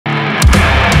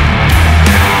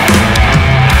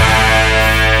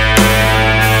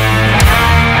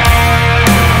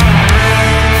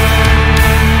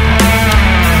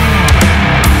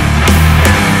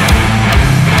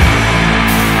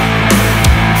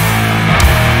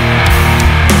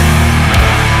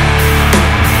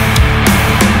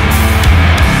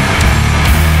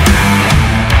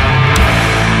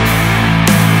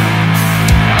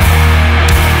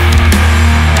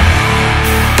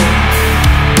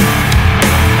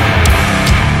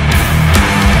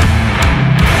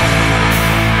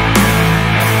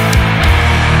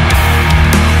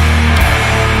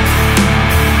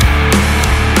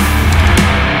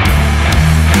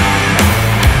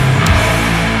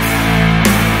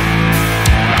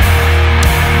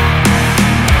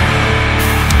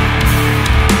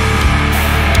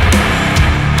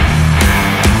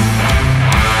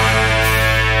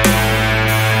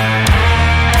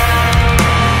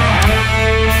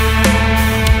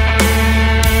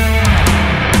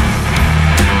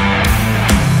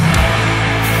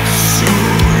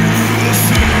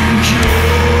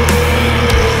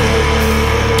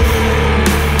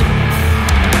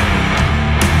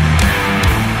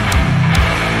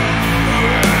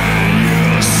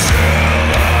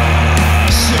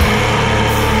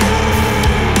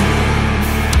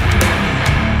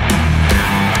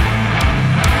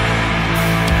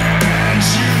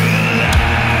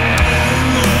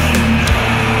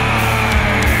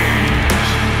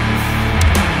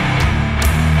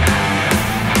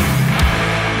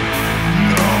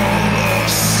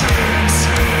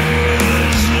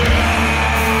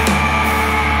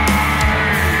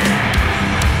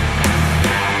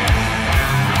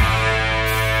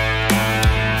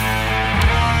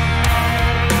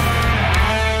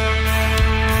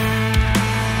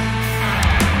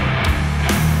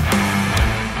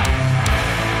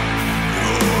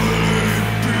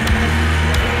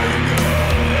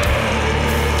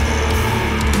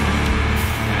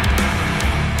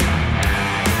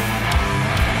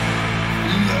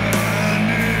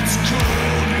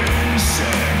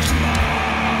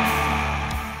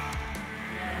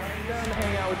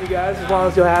with you guys as long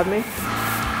as you'll have me. And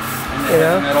the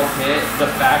heavy metal pit, the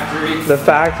factory. The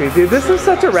factory, dude. This is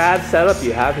such a rad setup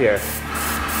you have here.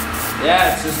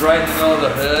 Yeah, it's just right in the middle of the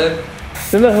hood.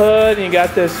 It's in the hood, and you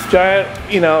got this giant,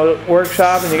 you know,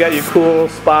 workshop, and you got your cool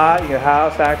spot, your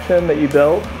house action that you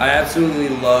built. I absolutely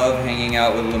love hanging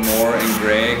out with Lamore and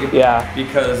Greg. Yeah.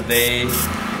 Because they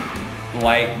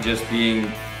like just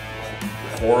being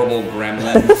horrible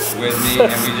gremlins with me,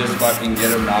 and we just fucking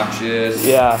get obnoxious.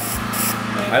 Yeah.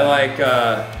 I like,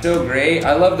 so great.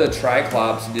 I love the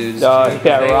Triclops dudes. Oh, too,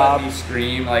 yeah, they Rob. let me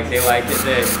scream. Like, they like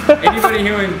it. Anybody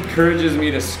who encourages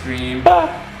me to scream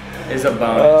is a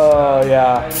bonus. Oh,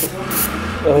 yeah.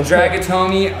 The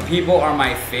Dragatomi people are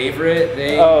my favorite.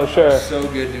 They are so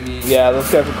good to me. Yeah, those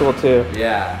guys are cool too.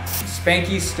 Yeah.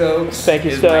 Spanky Stokes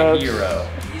is my hero.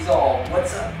 He's all,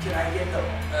 what's up? Can I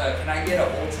get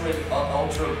an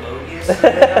ultra bogus?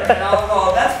 And I was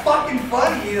all, that's fucking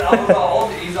funny. He's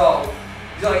all,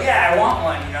 yeah, I want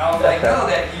one, you know. I was like, no,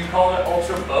 that you call it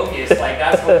ultra bogus, like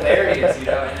that's hilarious, you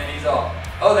know. And then he's all,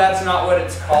 oh, that's not what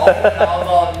it's called. And I was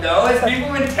all, no, has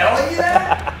people been telling you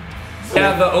that?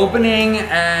 Yeah, the opening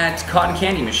at Cotton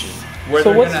Candy Machine, where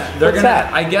So they're gonna,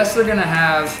 I guess they're gonna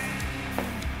have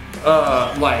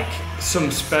like some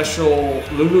special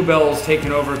Lulubel's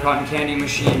taking over Cotton Candy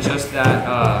Machine just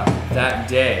that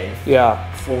day.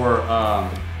 Yeah. For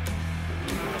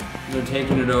they're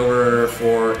taking it over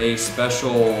for a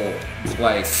special,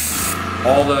 like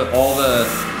all the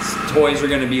toys are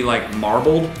gonna be like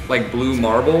marbled, like blue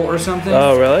marble or something.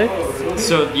 Oh, really?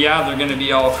 So yeah, they're gonna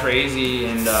be all crazy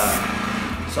and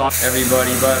so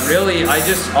everybody. But really,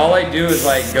 all I do is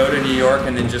like go to New York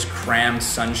and then just cram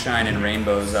sunshine and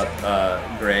rainbows up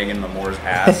Greg and Lamore's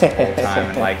ass the whole time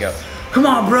and like go, come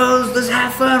on, bros, let's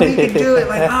have fun. We can do it.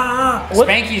 Like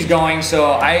Spanky's going,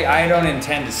 so I don't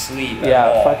intend to sleep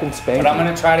at all. Fucking Spanky. But I'm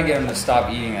gonna try to get him to stop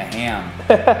eating the ham.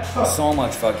 So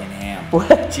much fucking ham.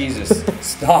 What? Jesus,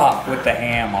 stop with the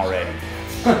ham already.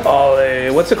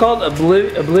 Oh, what's it called?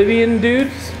 Oblivion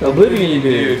Dudes? Oblivion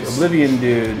Dudes. Oblivion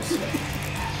Dudes.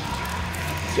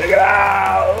 Check it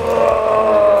out!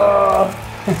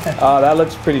 Oh, that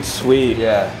looks pretty sweet.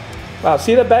 Yeah. Wow,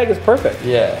 see, that bag is perfect.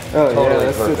 Yeah. Oh, totally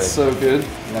yeah, perfect. that's so good.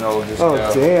 And then it'll just Oh,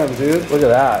 go. damn, dude. Look at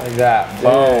that. Like that.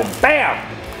 Boom. Boom. Bam!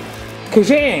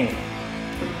 Ka-ching!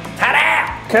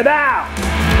 Ta-da! Ka-dow!